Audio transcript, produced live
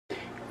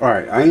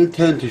Alright, I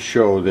intend to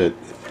show that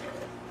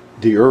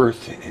the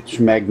Earth, its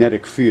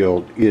magnetic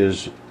field,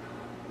 is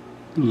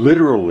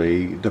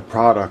literally the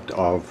product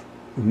of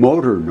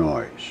motor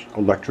noise,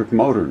 electric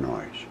motor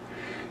noise.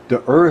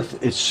 The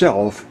Earth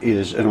itself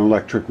is an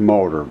electric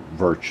motor,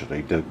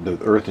 virtually. The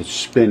Earth is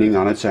spinning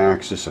on its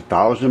axis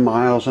 1,000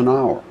 miles an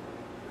hour.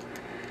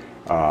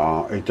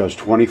 It does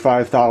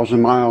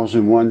 25,000 miles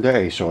in one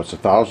day, so it's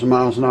 1,000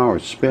 miles an hour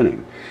it's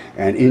spinning.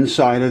 And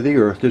inside of the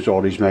Earth there's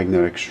all these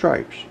magnetic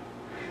stripes.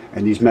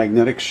 And these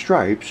magnetic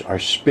stripes are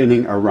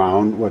spinning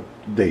around what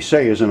they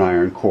say is an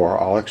iron core.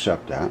 I'll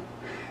accept that.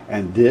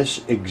 And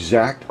this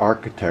exact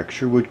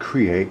architecture would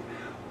create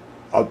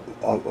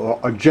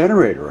a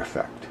generator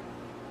effect.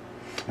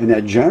 And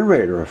that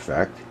generator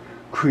effect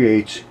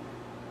creates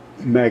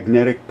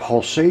magnetic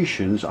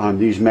pulsations on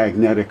these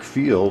magnetic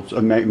fields,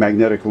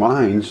 magnetic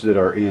lines that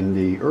are in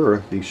the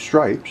Earth, these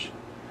stripes.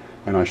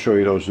 And I'll show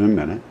you those in a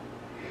minute.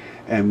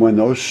 And when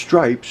those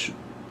stripes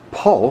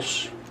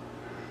pulse,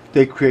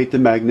 they create the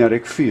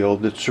magnetic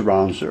field that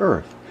surrounds the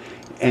Earth.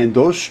 And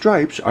those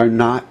stripes are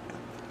not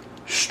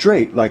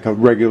straight like a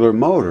regular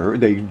motor.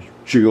 They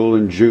jiggle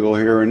and jiggle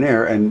here and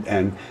there,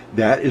 and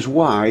that is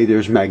why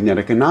there's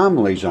magnetic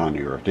anomalies on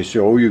the Earth. They say,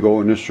 oh, you go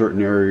in a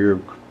certain area,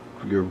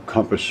 your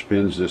compass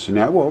spins this and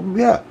that. Well,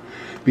 yeah,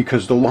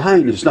 because the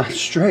line is not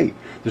straight.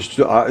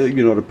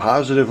 The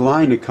positive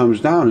line that comes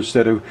down,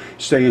 instead of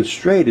staying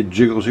straight, it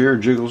jiggles here,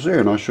 jiggles there,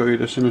 and I'll show you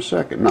this in a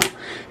second. Now,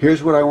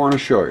 here's what I want to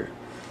show you.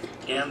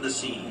 Scan the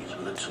seas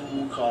with a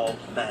tool called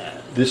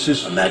MAD. This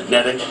is a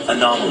magnetic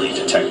anomaly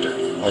detector,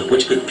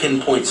 which could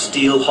pinpoint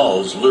steel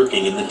hulls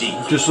lurking in the deep.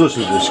 Just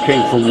listen to this.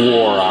 Came from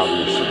war,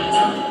 obviously.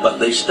 But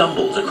they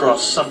stumbled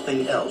across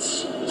something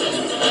else.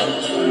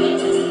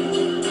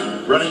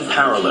 Running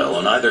parallel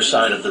on either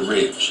side of the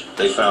ridge,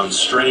 they found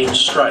strange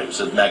stripes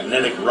of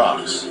magnetic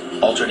rocks,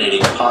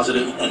 alternating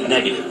positive and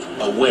negative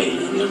away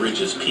from the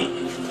ridge's peak.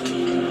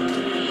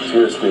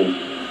 Here's the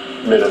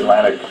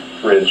mid-Atlantic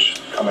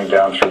ridge coming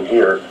down through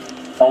here.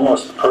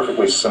 Almost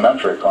perfectly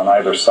symmetric on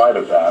either side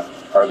of that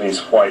are these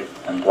white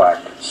and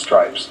black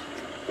stripes.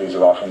 These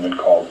have often been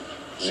called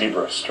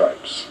zebra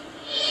stripes.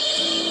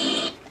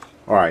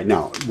 All right,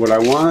 now what I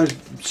want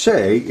to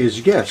say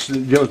is, yes,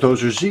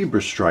 those are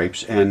zebra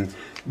stripes, and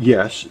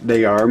yes,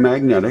 they are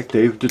magnetic.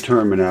 They've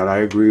determined that. I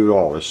agree with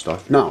all this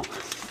stuff. Now,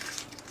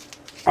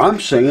 I'm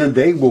saying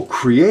they will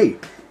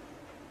create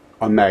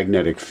a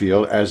magnetic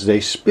field as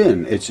they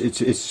spin.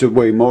 It's the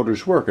way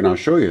motors work, and I'll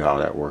show you how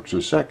that works in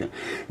a second.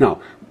 Now,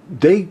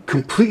 they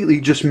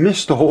completely just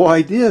missed the whole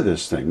idea of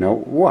this thing. Now,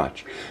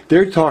 watch.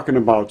 They're talking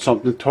about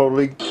something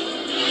totally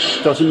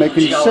doesn't make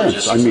any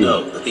sense. I mean,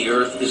 know that the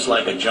Earth is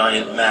like a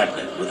giant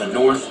magnet with a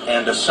north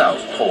and a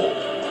south pole.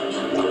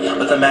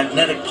 But the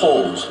magnetic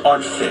poles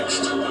aren't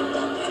fixed.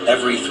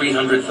 Every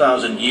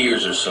 300,000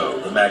 years or so,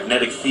 the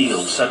magnetic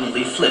field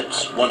suddenly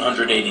flips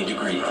 180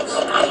 degrees.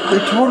 They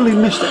totally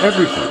missed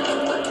everything.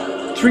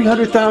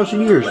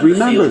 300,000 years, when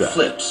remember the field that.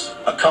 flips,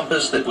 a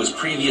compass that was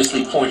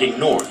previously pointing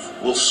north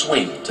will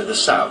swing to the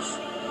south.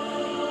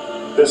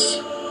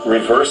 This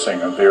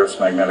reversing of the Earth's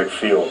magnetic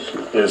field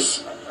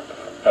is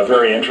a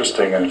very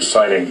interesting and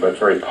exciting but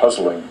very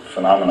puzzling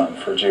phenomenon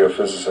for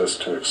geophysicists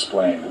to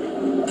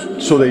explain.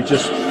 So they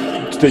just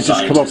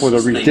come up with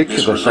a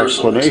ridiculous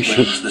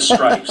explanation. The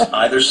stripes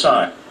either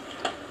side.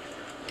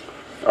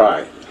 All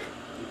right,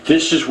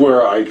 this is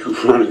where I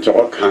run into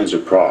all kinds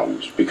of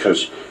problems,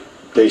 because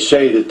they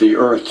say that the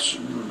Earth's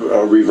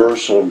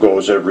reversal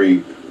goes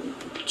every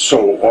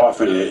so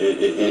often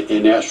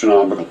in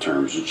astronomical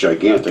terms, a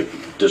gigantic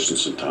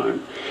distance in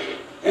time,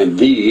 and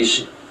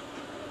these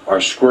are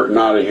squirting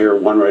out of here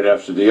one right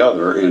after the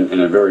other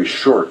in a very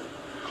short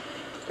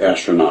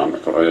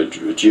astronomical,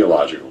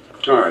 geological.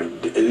 All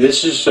right,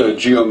 this is a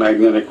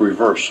geomagnetic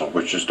reversal,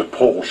 which is the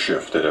pole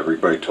shift that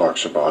everybody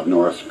talks about,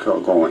 north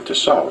going to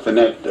south, and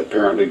that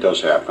apparently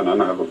does happen. I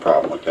don't have a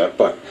problem with that,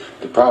 but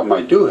the problem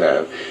I do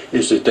have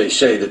is that they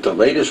say that the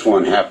latest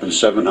one happened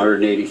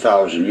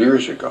 780,000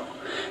 years ago,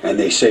 and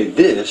they say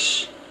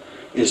this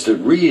is the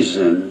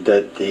reason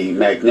that the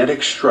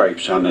magnetic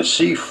stripes on the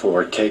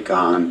seafloor take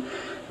on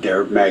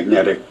their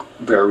magnetic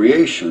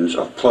variations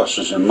of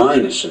pluses and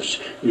minuses,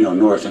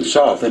 north and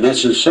south, and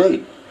that's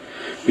insane.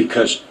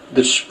 Because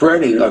the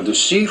spreading of the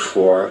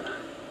seafloor,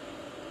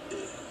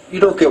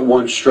 you don't get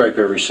one stripe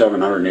every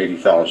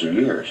 780,000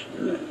 years.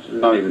 It's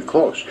not even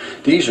close.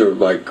 These are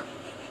like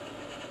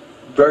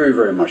very,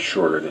 very much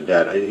shorter than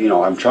that.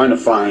 I'm trying to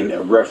find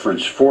a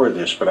reference for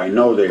this, but I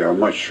know they are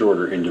much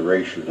shorter in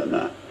duration than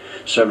that.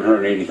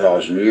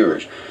 780,000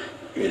 years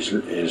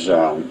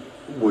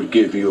would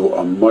give you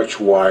a much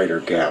wider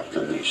gap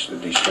than these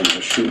things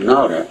are shooting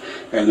out at,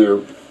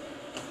 and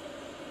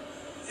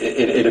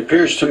it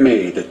appears to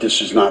me that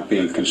this is not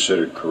being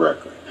considered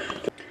correctly.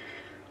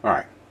 All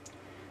right,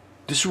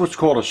 this is what's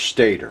called a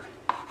stator.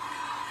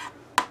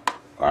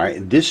 All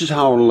right, this is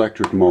how an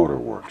electric motor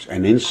works,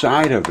 and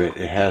inside of it,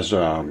 it has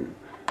the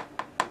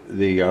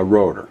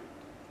rotor.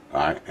 All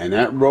right, and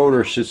that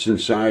rotor sits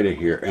inside of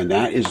here, and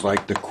that is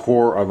like the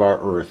core of our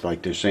Earth,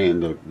 like they're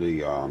saying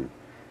the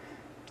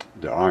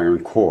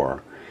iron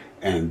core.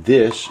 And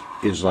this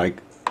is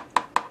like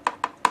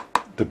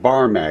the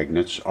bar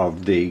magnets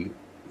of the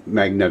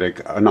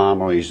magnetic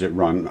anomalies that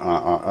run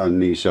on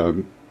these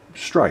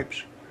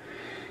stripes.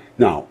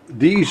 Now,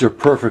 these are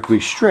perfectly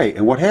straight,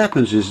 and what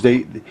happens is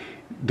the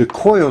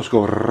coils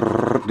go,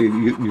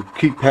 you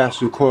keep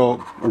passing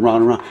coil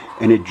around and around,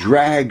 and it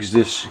drags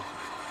this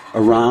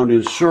around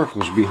in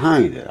circles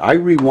behind it. I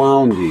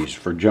rewound these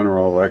for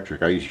General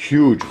Electric. I used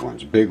huge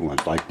ones, big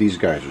ones, like these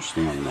guys are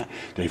standing at.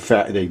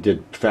 They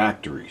did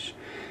factories.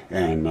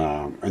 And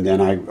then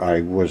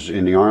I was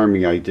in the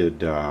Army. I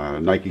did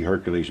Nike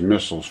Hercules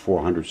missiles,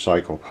 400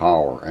 cycle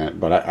power.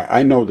 But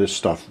I know this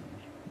stuff.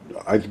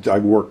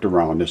 I've worked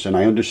around this, and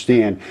I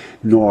understand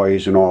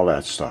noise and all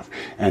that stuff.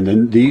 And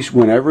then these,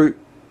 whenever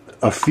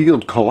a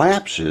field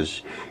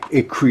collapses,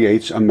 it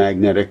creates a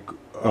magnetic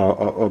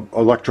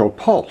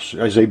electropulse.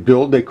 As they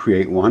build, they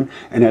create one,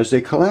 and as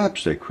they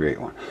collapse, they create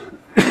one.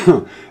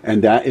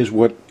 And that is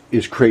what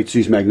creates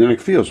these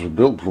magnetic fields. Boom,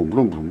 boom, boom,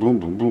 boom, boom,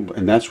 boom, boom,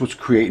 and that's what's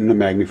creating the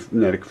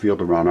magnetic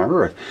field around our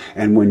Earth.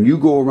 And when you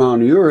go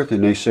around the Earth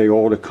and they say,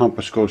 oh, the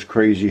compass goes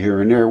crazy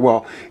here and there,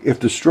 well, if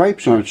the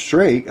stripes aren't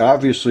straight,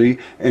 obviously,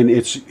 and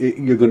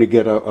you're going to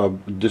get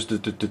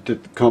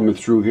coming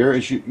through here,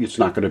 it's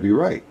not going to be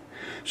right.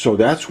 So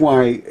that's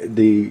why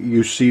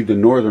you see the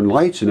northern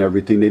lights and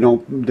everything. They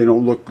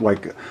don't look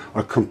like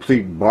a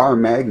complete bar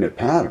magnet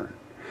pattern.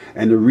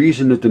 And the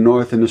reason that the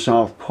North and the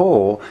South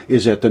Pole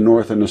is at the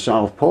North and the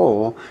South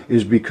Pole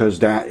is because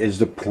that is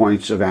the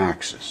points of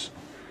axis.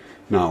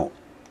 Now,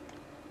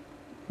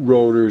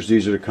 rotors,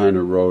 these are the kind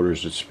of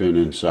rotors that spin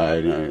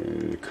inside,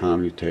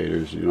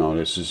 commutators,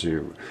 this is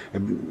here.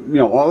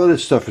 All of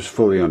this stuff is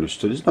fully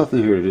understood. There's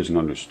nothing here that isn't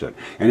understood.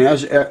 And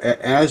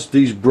as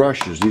these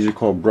brushes, these are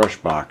called brush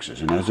boxes,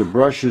 and as the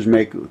brushes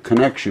make a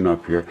connection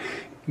up here,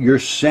 you're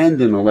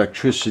sending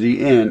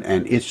electricity in,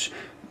 and it's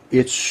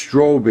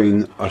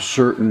strobing a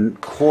certain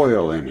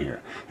coil in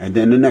here, and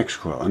then the next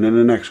coil, and then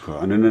the next coil,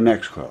 and then the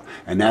next coil,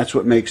 and that's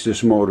what makes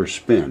this motor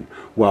spin.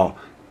 Well,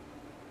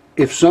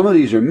 if some of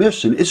these are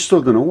missing, it's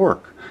still going to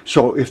work.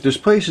 So if there's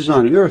places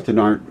on the Earth that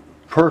aren't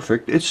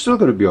perfect, it's still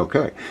going to be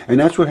okay. And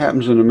that's what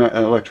happens in the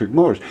electric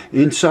motors.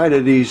 Inside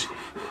of these,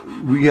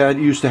 we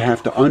used to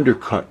have to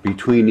undercut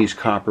between these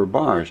copper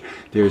bars.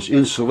 There's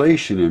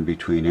insulation in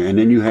between there, and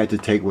then you had to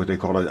take what they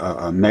call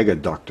a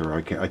megaductor.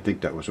 I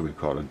think that was what we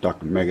called a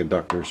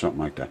megaductor or something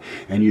like that.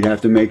 And you'd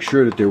have to make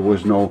sure that there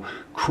was no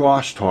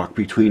crosstalk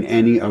between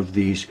any of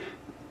these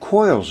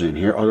coils in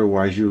here,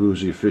 otherwise you lose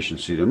the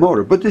efficiency of the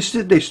motor. But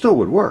they still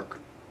would work.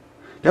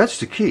 That's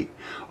the key.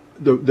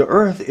 The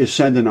Earth is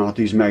sending out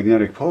these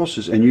magnetic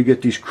pulses, and you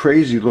get these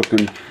crazy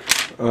looking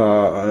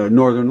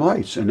northern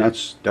lights, and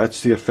that's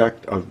the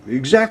effect of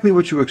exactly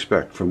what you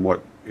expect from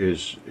what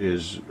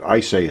I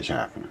say is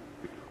happening.